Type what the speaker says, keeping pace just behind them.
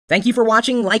Thank you for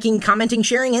watching, liking, commenting,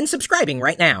 sharing, and subscribing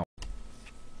right now.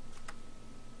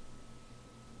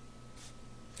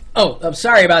 Oh, I'm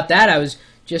sorry about that. I was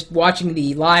just watching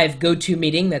the live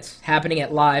GoToMeeting that's happening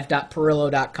at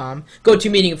live.pirillo.com.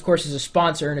 GoToMeeting, of course, is a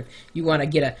sponsor, and if you want to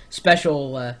get a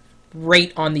special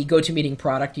rate on the GoToMeeting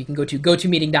product, you can go to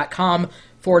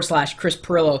gotomeeting.com/Chris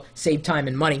Pirillo, save time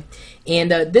and money.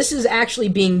 And this is actually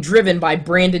being driven by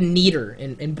Brandon Nieder,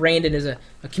 and Brandon is a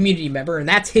community member, and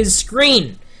that's his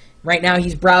screen. Right now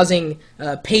he's browsing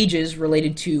pages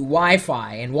related to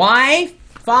Wi-Fi. And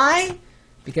Wi-Fi?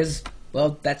 Because,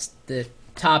 well, that's the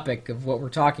topic of what we're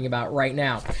talking about right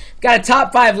now. Got a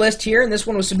top 5 list here, and this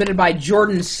one was submitted by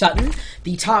Jordan Sutton.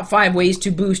 The top 5 ways to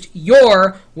boost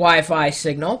your Wi-Fi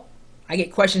signal. I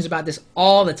get questions about this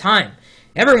all the time.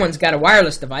 Everyone's got a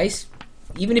wireless device.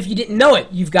 Even if you didn't know it,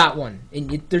 you've got one.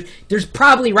 And there's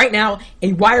probably right now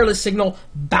a wireless signal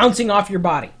bouncing off your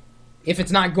body if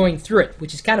it's not going through it,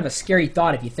 which is kind of a scary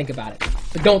thought if you think about it.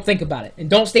 But don't think about it.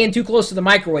 And don't stand too close to the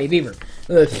microwave either.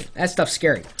 Ugh, that stuff's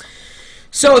scary.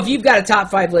 So if you've got a top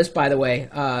 5 list, by the way,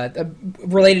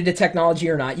 related to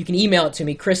technology or not, you can email it to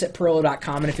me,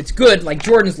 chris@pirillo.com, and if it's good, like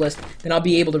Jordan's list, then I'll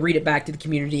be able to read it back to the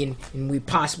community, and we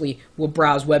possibly will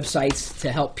browse websites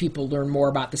to help people learn more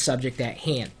about the subject at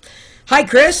hand. Hi,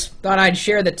 Chris. Thought I'd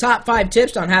share the top 5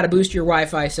 tips on how to boost your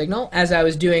Wi-Fi signal, as I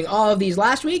was doing all of these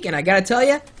last week, and I gotta tell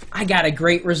you, I got a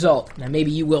great result. Now,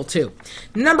 maybe you will too.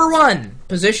 Number 1,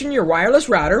 position your wireless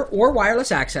router or wireless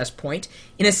access point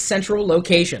in a central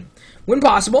location. When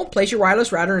possible, place your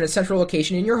wireless router in a central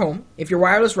location in your home. If your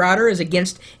wireless router is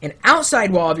against an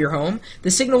outside wall of your home,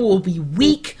 the signal will be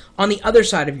weak on the other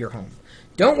side of your home.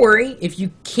 Don't worry if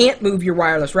you can't move your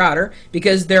wireless router,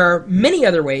 because there are many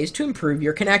other ways to improve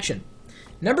your connection.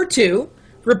 Number 2,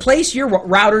 replace your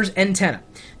router's antenna.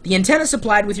 The antennas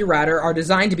supplied with your router are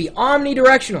designed to be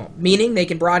omnidirectional, meaning they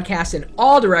can broadcast in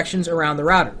all directions around the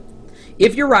router.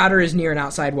 If your router is near an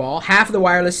outside wall, half of the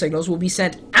wireless signals will be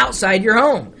sent outside your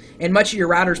home, and much of your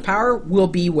router's power will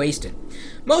be wasted.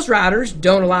 Most routers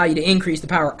don't allow you to increase the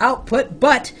power output,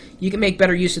 but you can make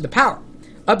better use of the power.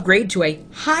 Upgrade to a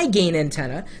high-gain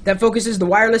antenna that focuses the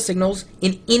wireless signals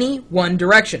in any one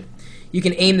direction. You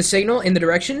can aim the signal in the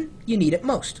direction you need it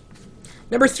most.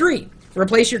 Number 3,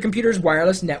 replace your computer's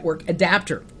wireless network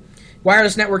adapter.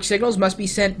 Wireless network signals must be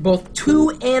sent both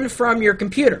to and from your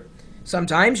computer.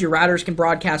 Sometimes your routers can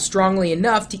broadcast strongly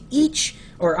enough to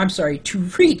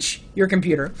reach your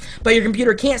computer, but your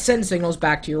computer can't send signals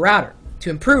back to your router. To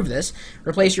improve this,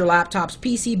 replace your laptop's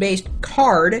PC-based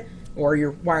card, or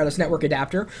your wireless network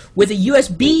adapter, with a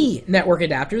USB network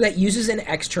adapter that uses an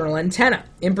external antenna.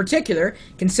 In particular,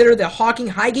 consider the Hawking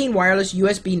high-gain wireless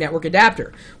USB network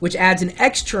adapter, which adds an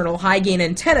external high-gain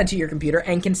antenna to your computer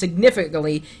and can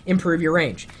significantly improve your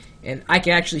range. And I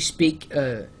can actually speak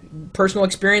personal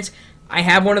experience. I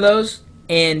have one of those,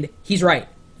 and he's right.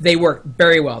 They work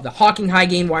very well. The Hawking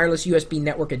high-gain wireless USB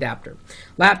network adapter.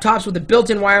 Laptops with a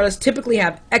built-in wireless typically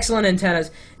have excellent antennas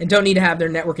and don't need to have their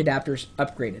network adapters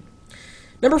upgraded.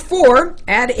 Number 4,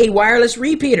 add a wireless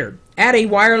repeater. Add a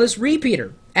wireless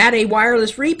repeater. Add a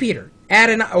wireless repeater.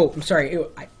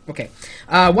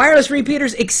 Wireless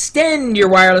repeaters extend your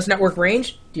wireless network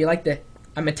range. Do you like the...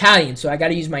 I'm Italian, so I got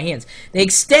to use my hands. They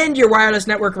extend your wireless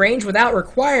network range without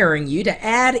requiring you to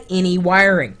add any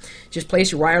wiring. Just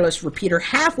place your wireless repeater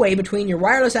halfway between your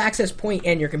wireless access point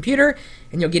and your computer,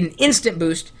 and you'll get an instant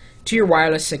boost to your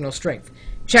wireless signal strength.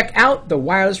 Check out the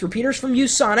wireless repeaters from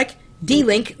ViewSonic,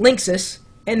 D-Link, Linksys,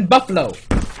 and Buffalo.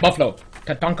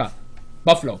 Tatanka.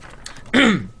 Buffalo.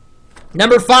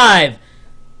 Number 5,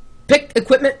 pick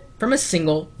equipment from a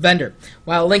single vendor.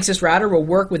 While a Linksys router will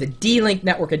work with a D-Link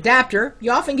network adapter,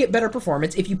 you often get better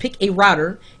performance if you pick a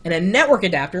router and a network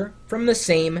adapter from the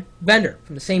same vendor,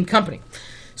 from the same company.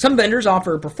 Some vendors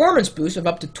offer a performance boost of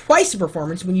up to twice the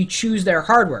performance when you choose their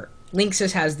hardware.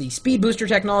 Linksys has the speed booster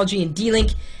technology, and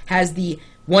D-Link has the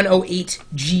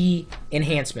 108G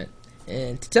enhancement.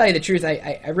 And to tell you the truth,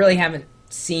 I really haven't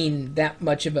seen that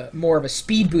much of more of a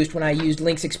speed boost when I used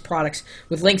Linksys products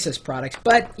with Linksys products.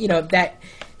 But you know that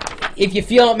if you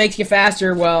feel it makes you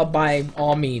faster, well, by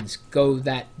all means, go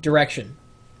that direction.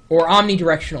 Or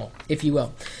omnidirectional, if you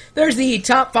will. There's the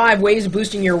top 5 ways of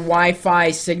boosting your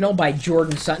Wi-Fi signal by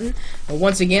Jordan Sutton.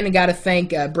 Once again, I got to thank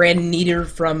Brandon Nieder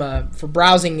for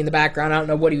browsing in the background. I don't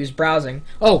know what he was browsing.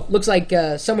 Oh, looks like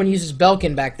someone uses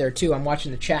Belkin back there too. I'm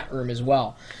watching the chat room as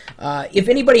well. If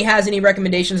anybody has any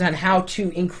recommendations on how to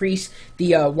increase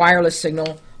the wireless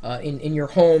signal in your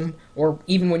home, or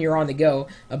even when you're on the go,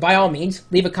 by all means,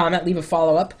 leave a comment, leave a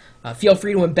follow-up. Feel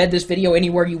free to embed this video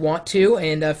anywhere you want to,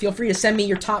 and feel free to send me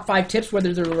your top 5 tips,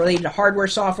 whether they're related to hardware,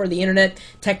 software, the internet,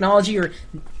 technology, or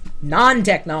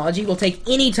non-technology. We'll take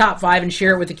any top 5 and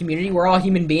share it with the community. We're all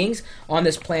human beings on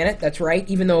this planet. That's right.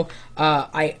 Even though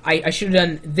I should have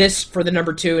done this for the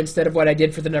number 2 instead of what I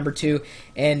did for the number 2,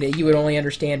 and you would only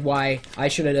understand why I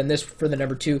should have done this for the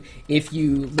number 2 if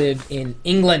you live in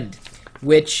England,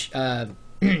 which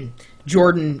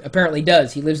Jordan apparently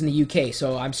does. He lives in the UK,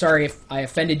 so I'm sorry if I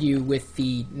offended you with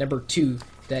the number 2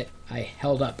 that I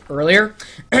held up earlier.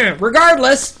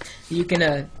 Regardless, you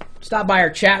can stop by our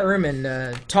chat room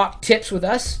and talk tips with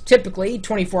us, typically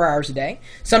 24 hours a day.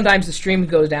 Sometimes the stream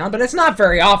goes down, but it's not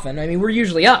very often. I mean, we're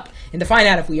usually up. And to find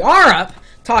out if we are up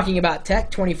talking about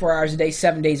tech 24 hours a day,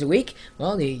 7 days a week,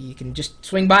 well, you can just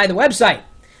swing by the website,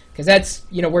 because that's,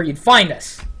 where you'd find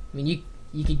us. I mean,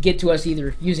 you could get to us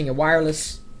either using a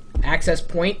wireless access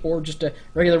point or just a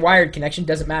regular wired connection.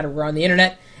 Doesn't matter. We're on the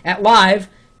internet at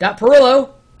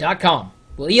live.pirillo.com.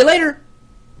 We'll see you later.